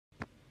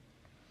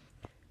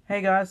Hey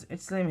guys,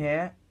 it's Liam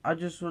here. I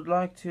just would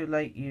like to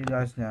let you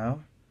guys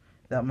know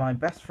that my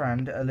best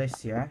friend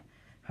Alicia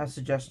has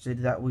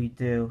suggested that we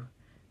do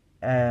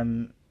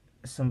some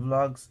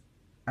vlogs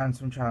and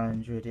some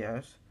challenge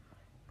videos.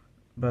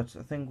 But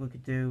I think we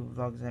could do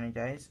vlogs any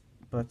days.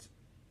 But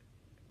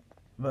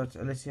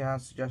Alicia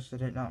has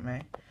suggested it, not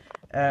me.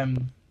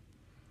 Um,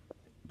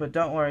 but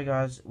don't worry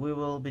guys, we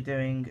will be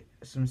doing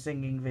some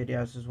singing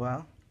videos as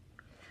well.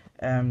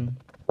 Um,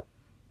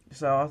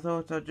 so I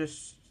thought I'd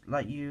just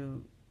let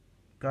you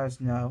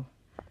guys know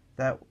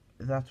that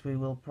we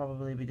will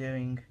probably be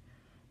doing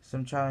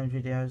some challenge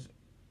videos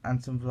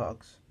and some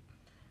vlogs.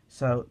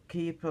 So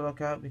keep a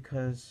lookout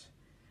because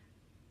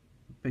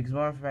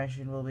more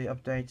information will be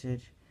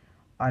updated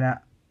on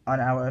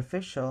our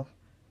official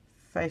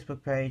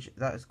Facebook page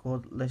that is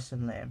called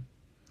Listen Liam.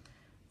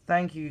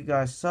 Thank you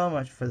guys so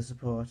much for the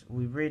support.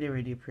 We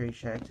really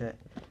appreciate it.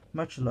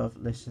 Much love,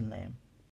 Listen Liam.